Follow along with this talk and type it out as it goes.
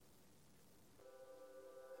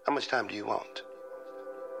How much time do you want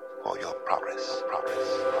for your progress?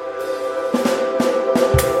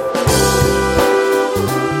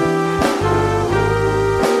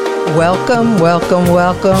 Welcome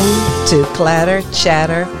to Clatter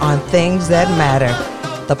Chatter on Things That Matter,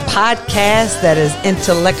 the podcast that is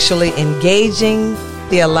intellectually engaging,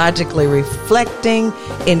 theologically reflecting,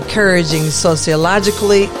 encouraging,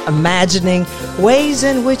 sociologically imagining ways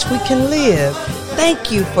in which we can live.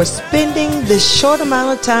 Thank you for spending this short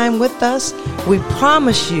amount of time with us. We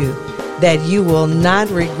promise you that you will not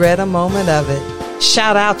regret a moment of it.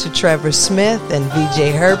 Shout out to Trevor Smith and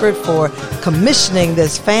VJ Herbert for commissioning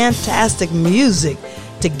this fantastic music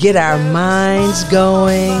to get our minds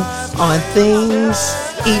going on things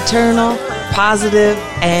eternal, positive,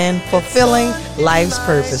 and fulfilling life's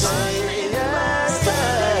purposes.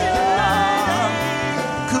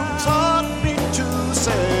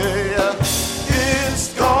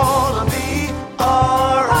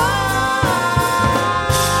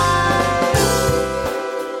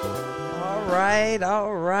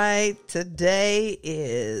 All right. Today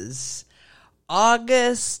is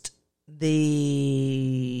August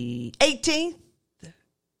the 18th.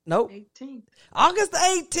 Nope. 18th. August the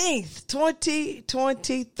 18th,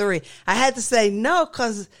 2023. I had to say no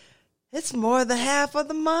because it's more than half of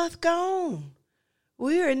the month gone.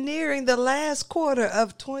 We are nearing the last quarter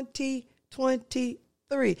of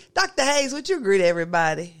 2023. Dr. Hayes, would you greet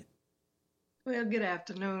everybody? Well, good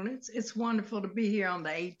afternoon. It's wonderful to be here on the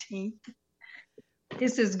 18th.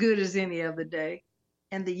 It's as good as any other day.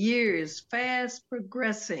 And the year is fast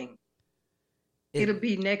progressing. It'll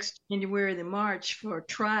be next January to March for a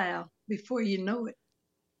trial before you know it.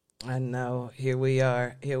 I know. Here we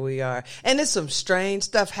are. And there's some strange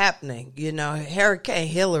stuff happening. You know, Hurricane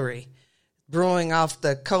Hillary brewing off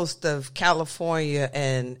the coast of California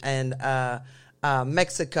and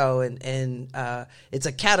Mexico. And it's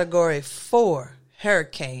a Category 4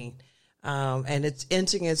 hurricane. And it's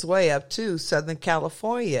inching its way up to Southern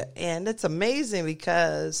California. And it's amazing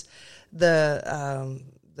because the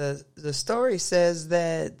story says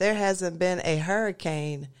that there hasn't been a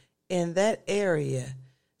hurricane in that area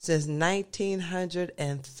since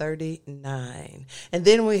 1939. And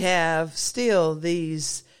then we have still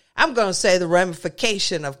these, I'm going to say the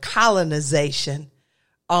ramification of colonization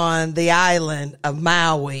on the island of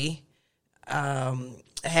Maui.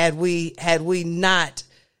 Had we not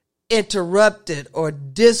interrupted or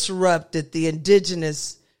disrupted the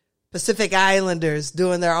indigenous Pacific Islanders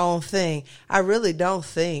doing their own thing, I really don't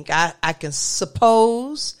think. I can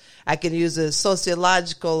suppose, I can use a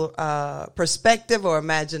sociological perspective or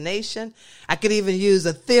imagination. I could even use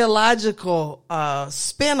a theological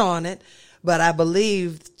spin on it. But I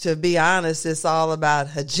believe, to be honest, it's all about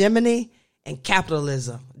hegemony and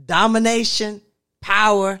capitalism, domination,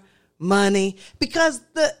 power, money. Because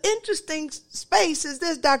the interesting space is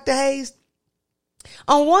this, Dr. Hayes.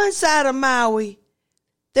 On one side of Maui,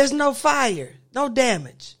 there's no fire, no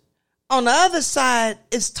damage. On the other side,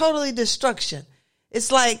 it's totally destruction.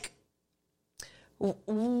 It's like,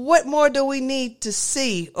 what more do we need to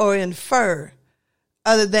see or infer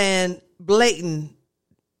other than blatant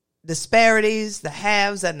disparities, the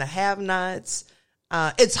haves and the have-nots?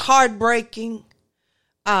 It's heartbreaking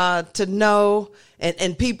to know,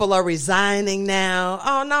 and people are resigning now.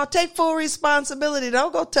 Oh, no, take full responsibility.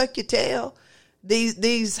 Don't go tuck your tail.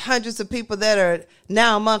 These hundreds of people that are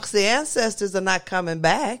now amongst the ancestors are not coming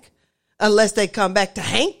back unless they come back to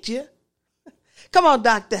haunt you. Come on,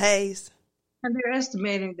 Dr. Hayes. And they're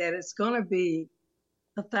estimating that it's going to be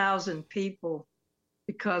 1,000 people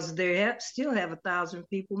because they still have 1,000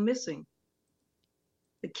 people missing.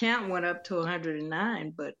 The count went up to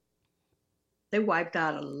 109, but they wiped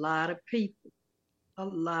out a lot of people.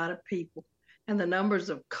 And the numbers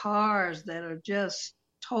of cars that are just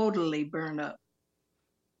totally burned up.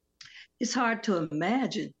 It's hard to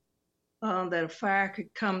imagine that a fire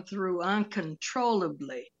could come through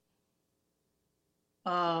uncontrollably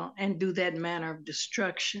and do that manner of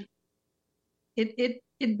destruction. It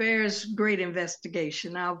bears great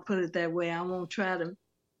investigation. I'll put it that way. I won't try to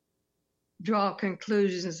draw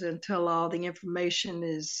conclusions until all the information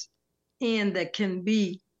is in that can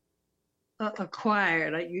be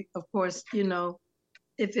acquired. Of course, you know,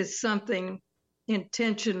 if it's something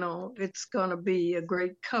intentional, it's going to be a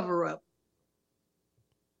great cover-up.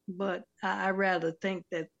 But I rather think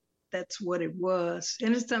that that's what it was.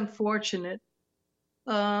 And it's unfortunate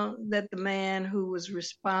that the man who was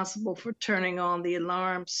responsible for turning on the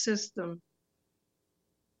alarm system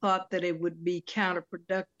thought that it would be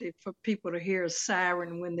counterproductive for people to hear a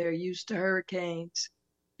siren when they're used to hurricanes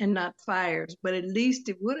and not fires. But at least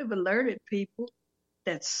it would have alerted people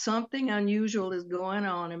that something unusual is going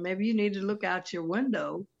on, and maybe you need to look out your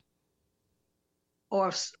window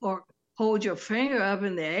or hold your finger up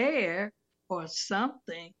in the air or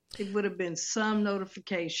something, it would have been some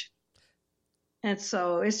notification. And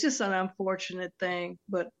so it's just an unfortunate thing,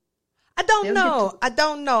 but I don't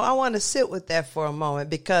know. I want to sit with that for a moment,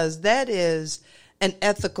 because that is an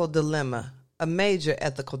ethical dilemma, a major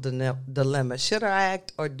ethical dilemma. Should I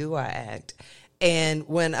act or do I act? And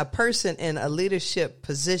when a person in a leadership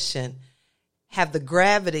position have the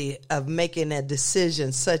gravity of making a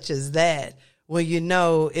decision such as that, well, you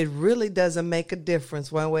know, it really doesn't make a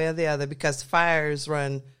difference one way or the other, because fires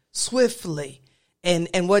run swiftly.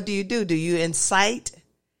 And what do? Do you incite,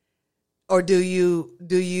 or do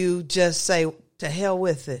you just say, to hell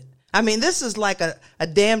with it? I mean, this is like a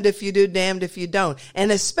damned if you do, damned if you don't.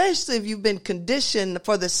 And especially if you've been conditioned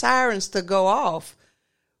for the sirens to go off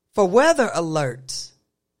for weather alerts,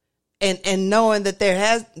 and knowing that there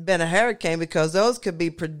has been a hurricane, because those could be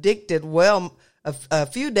predicted well a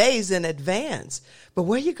few days in advance. But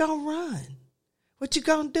where you gonna run? What you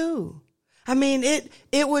gonna do? I mean,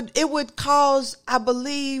 it would cause, I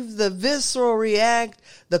believe, the visceral react,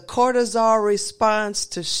 the cortisol response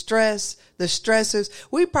to stress, the stressors.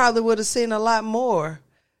 We probably would have seen a lot more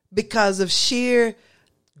because of sheer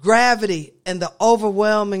gravity and the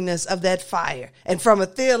overwhelmingness of that fire. And from a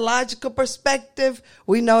theological perspective,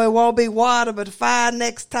 we know it won't be water but fire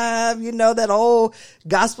next time. You know that old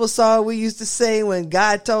gospel song we used to sing when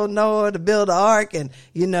God told Noah to build an ark, and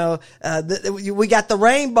we got the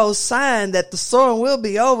rainbow sign that the storm will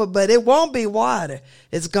be over, but it won't be water.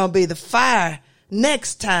 It's going to be the fire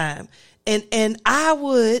next time. And I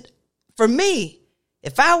would, for me,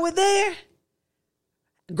 if I were there,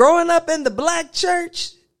 growing up in the black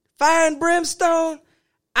church, fire and brimstone,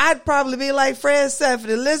 I'd probably be like Fred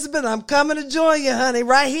Sanford, Elizabeth, I'm coming to join you, honey,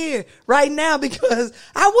 right here, right now, because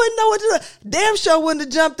I wouldn't know what to do. Damn sure wouldn't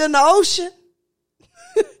have jumped in the ocean.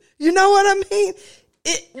 You know what I mean?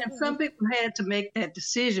 And some people had to make that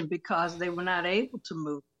decision because they were not able to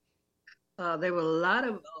move. There were a lot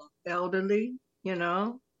of elderly,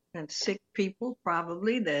 and sick people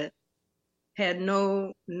probably that had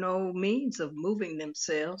no means of moving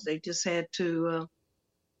themselves. They just had to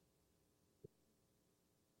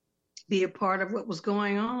be a part of what was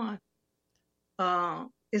going on.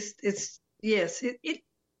 It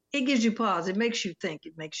gives you pause. It makes you think.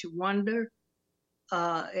 It makes you wonder.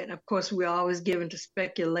 And of course, we're always given to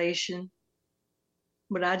speculation.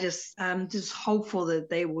 But I'm just hopeful that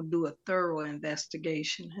they will do a thorough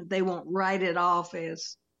investigation. They won't write it off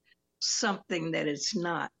as something that it's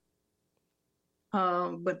not.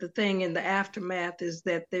 But the thing in the aftermath is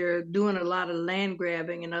that they're doing a lot of land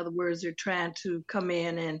grabbing. In other words, they're trying to come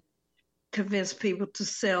in and convince people to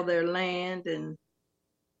sell their land and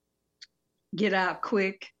get out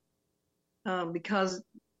quick, because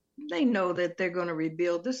they know that they're going to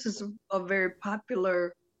rebuild. This is a very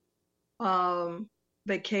popular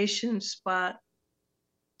vacation spot.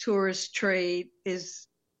 Tourist trade is,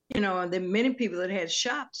 and then many people that had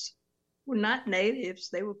shops were not natives.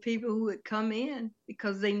 They were people who had come in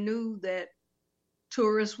because they knew that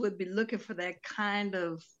tourists would be looking for that kind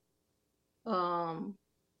of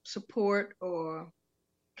support or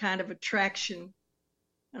kind of attraction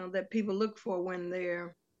that people look for when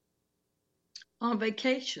they're on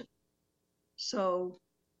vacation. So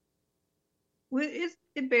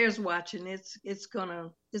it bears watching. It's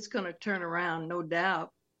gonna turn around, no doubt.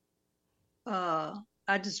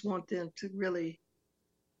 I just want them to really,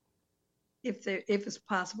 if it's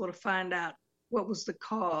possible, to find out what was the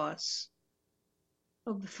cause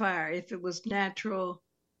of the fire, if it was natural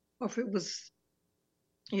or if it was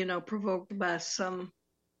provoked by some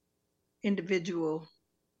individual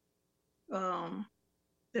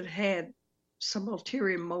that had some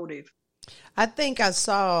ulterior motive. I think I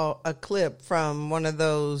saw a clip from one of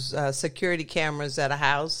those security cameras at a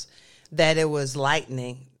house that it was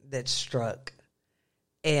lightning that struck,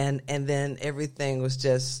 and then everything was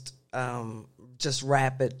just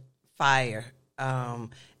rapid fire.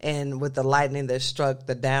 And with the lightning that struck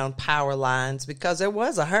the down power lines, because there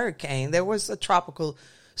was a hurricane, there was a tropical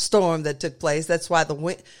storm that took place. That's why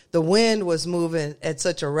the wind was moving at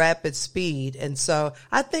such a rapid speed. And so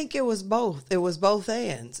I think it was both. It was both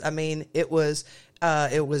ends. I mean, it was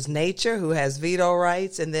nature who has veto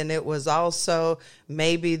rights, and then it was also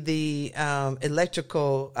maybe the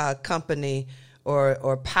electrical company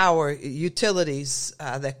or power utilities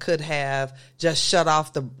that could have just shut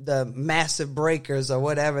off the massive breakers or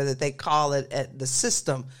whatever that they call it at the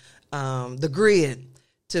system, the grid,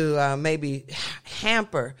 maybe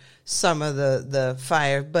hamper some of the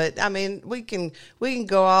fire. But I mean, we can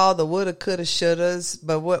go all the woulda, coulda, shouldas,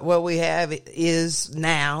 but what we have is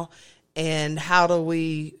now, and how do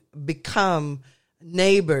we become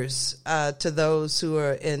neighbors to those who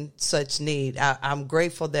are in such need? I'm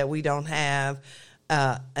grateful that we don't have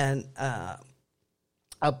a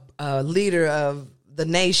leader of the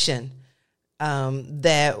nation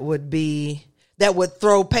that would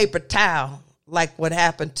throw paper towel like what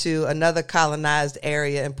happened to another colonized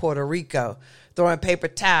area in Puerto Rico, throwing paper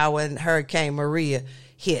towel when Hurricane Maria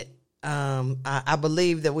hit. I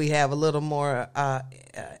believe that we have a little more an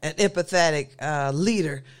empathetic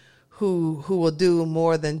leader who will do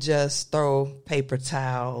more than just throw paper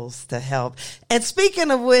towels to help. And speaking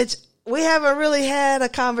of which, we haven't really had a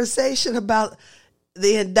conversation about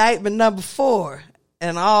the indictment number 4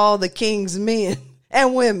 and all the king's men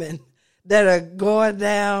and women that are going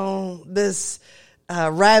down this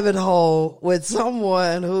rabbit hole with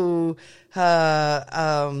someone who, all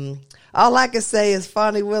I can say is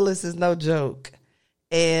Fonnie Willis is no joke.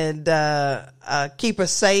 And keep her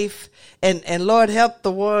safe. And Lord help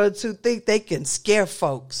the ones who think they can scare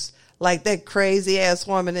folks, like that crazy ass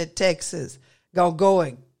woman in Texas go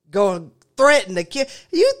and threaten to kill.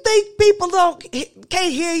 You think people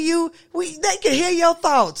can't hear you? They can hear your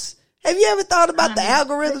thoughts. Have you ever thought about the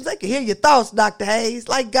algorithms? They can hear your thoughts, Dr. Hayes,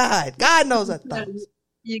 like God. God knows our thoughts.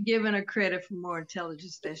 You're giving her credit for more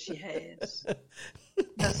intelligence than she has.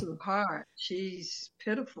 That's her heart. She's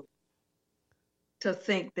pitiful to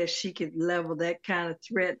think that she could level that kind of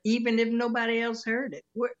threat, even if nobody else heard it.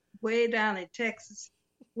 Way down in Texas,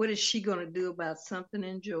 what is she going to do about something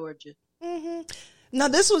in Georgia? Mm-hmm. No,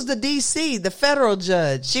 this was the D.C., the federal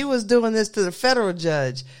judge. She was doing this to the federal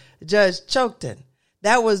judge, Judge Chokton.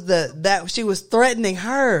 That she was threatening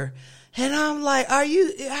her. And I'm like, are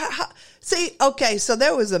you, see, okay, so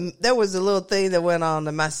there was a little thing that went on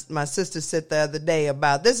that my sister said the other day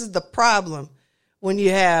about this is the problem when you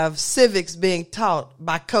have civics being taught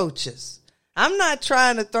by coaches. I'm not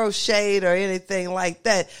trying to throw shade or anything like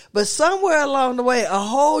that, but somewhere along the way, a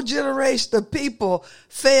whole generation of people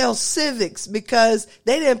failed civics because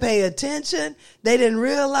they didn't pay attention. They didn't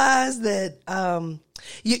realize that,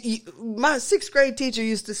 my 6th grade teacher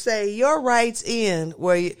used to say, your rights end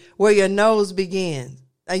where your nose begins.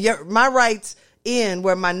 My rights end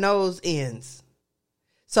where my nose ends.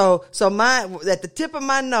 So at the tip of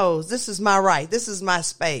my nose, this is my right. This is my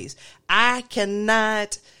space. I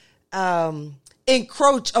cannot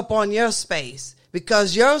encroach upon your space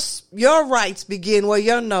because your rights begin where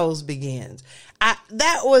your nose begins.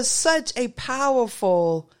 That was such a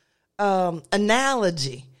powerful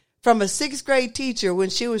analogy from a 6th grade teacher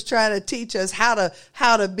when she was trying to teach us how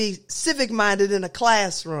to be civic minded in a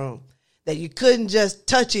classroom, that you couldn't just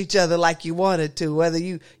touch each other like you wanted to, whether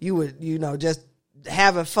you were, just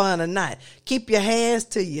having fun or not. Keep your hands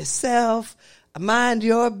to yourself, mind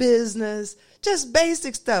your business, just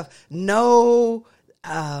basic stuff. Know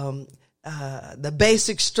the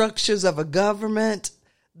basic structures of a government,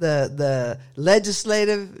 the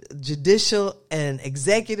legislative, judicial, and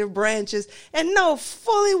executive branches, and know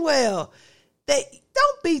fully well that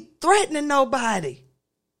don't be threatening nobody,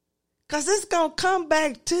 because it's going to come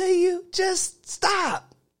back to you. Just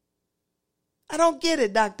stop. I don't get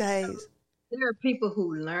it, Dr. Hayes. There are people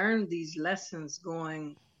who learn these lessons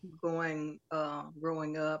growing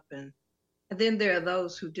up, and then there are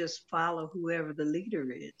those who just follow whoever the leader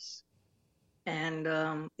is.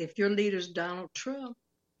 And if your leader's Donald Trump,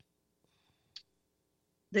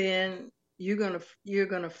 then you're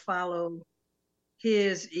gonna follow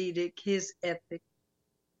his edict, his ethic,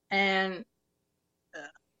 and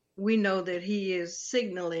we know that he is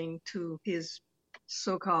signaling to his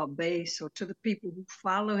so-called base, or to the people who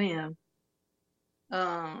follow him,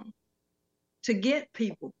 to get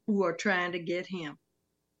people who are trying to get him.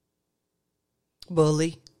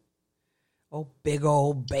 Bully. Oh, big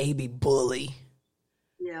old baby bully.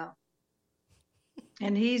 Yeah.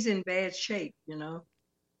 And he's in bad shape,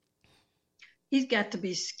 He's got to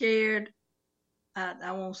be scared.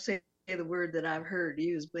 I won't say the word that I've heard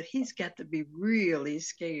used, but he's got to be really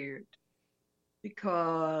scared,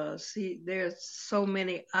 because there's so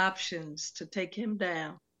many options to take him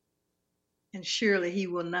down, and surely he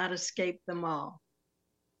will not escape them all.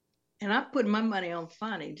 And I put my money on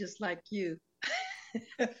Fonnie, just like you.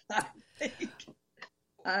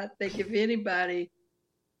 I think if anybody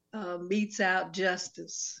meets out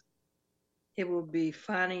justice, it will be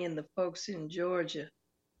Fonnie and the folks in Georgia.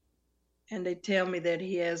 And they tell me that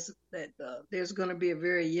there's going to be a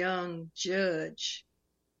very young judge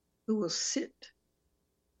who will sit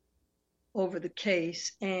over the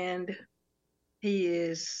case, and He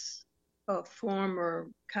is a former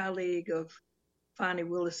colleague of Fonnie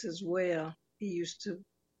Willis as well. He used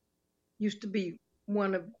to be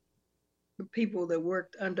one of the people that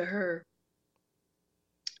worked under her.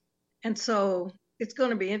 And so it's going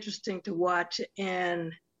to be interesting to watch,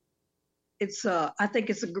 and I think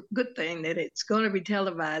it's a good thing that it's going to be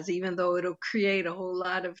televised, even though it'll create a whole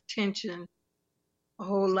lot of tension, a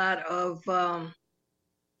whole lot of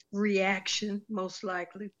reaction, most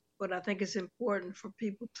likely. But I think it's important for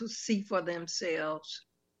people to see for themselves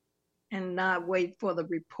and not wait for the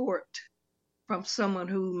report from someone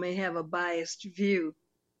who may have a biased view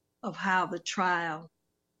of how the trial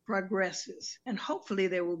progresses. And hopefully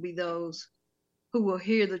there will be those who will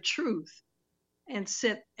hear the truth and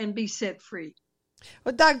be set free.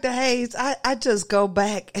 Well, Dr. Hayes, I just go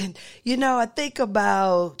back and, I think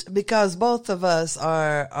about, because both of us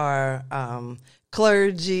are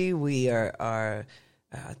clergy, we are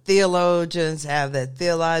theologians, have that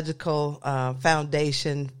theological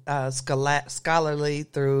foundation, scholarly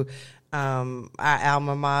through our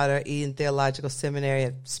alma mater, Eden Theological Seminary.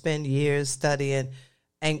 I've spent years studying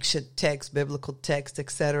ancient texts, biblical texts,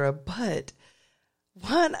 etc. But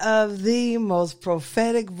one of the most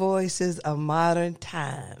prophetic voices of modern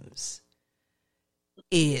times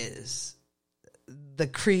is the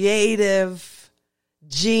creative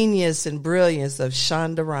genius and brilliance of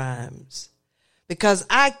Shonda Rhimes. Because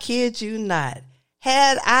I kid you not,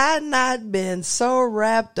 had I not been so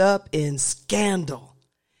wrapped up in Scandal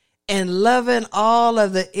and loving all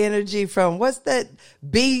of the energy from, what's that,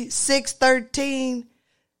 B613?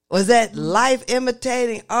 Was that life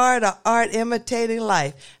imitating art or art imitating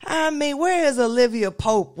life? I mean, where is Olivia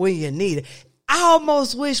Pope when you need it? I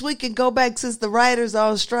almost wish we could go back, since the writers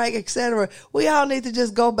are on strike, etc. We all need to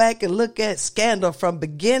just go back and look at Scandal from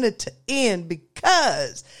beginning to end,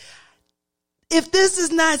 because if this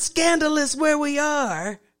is not scandalous where we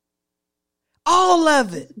are, all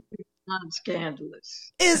of it, not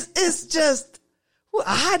scandalous. It's just a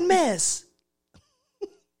hot mess.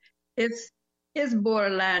 It's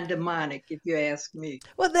borderline demonic, if you ask me.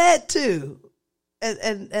 Well, that too,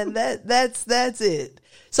 and that's it.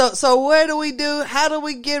 So what do we do? How do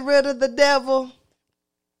we get rid of the devil?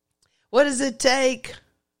 What does it take?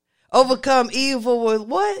 Overcome evil with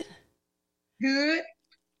what? Good.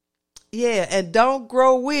 Yeah, and don't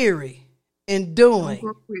grow weary in doing. Don't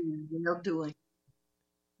grow weary in doing.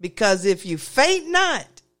 Because if you faint not,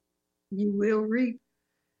 you will reap.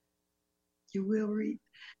 You will reap.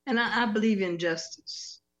 And I believe in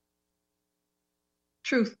justice.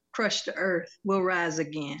 Truth crushed to earth will rise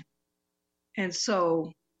again. And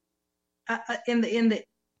so,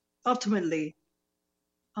 ultimately,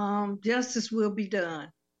 justice will be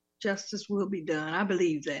done. Justice will be done. I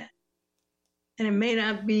believe that. And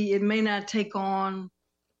it may not take on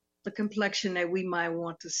the complexion that we might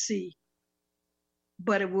want to see,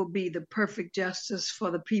 but it will be the perfect justice for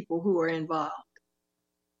the people who are involved.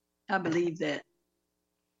 I believe that.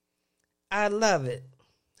 I love it.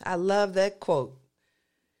 I love that quote.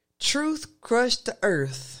 Truth crushed to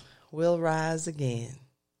earth will rise again.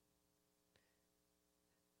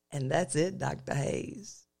 And that's it, Dr.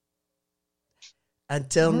 Hayes.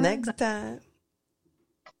 Until next time,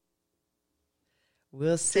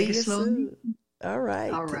 we'll see you soon. All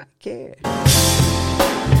right. Take care.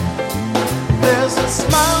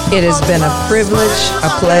 It has been a privilege, a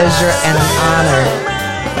pleasure, and an honor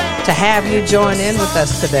to have you join in with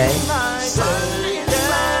us today.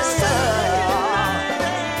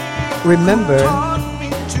 Remember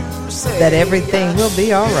that everything will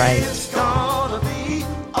be all right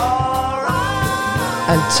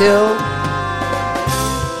until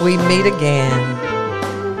we meet again.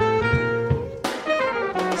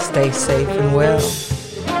 Stay safe and well.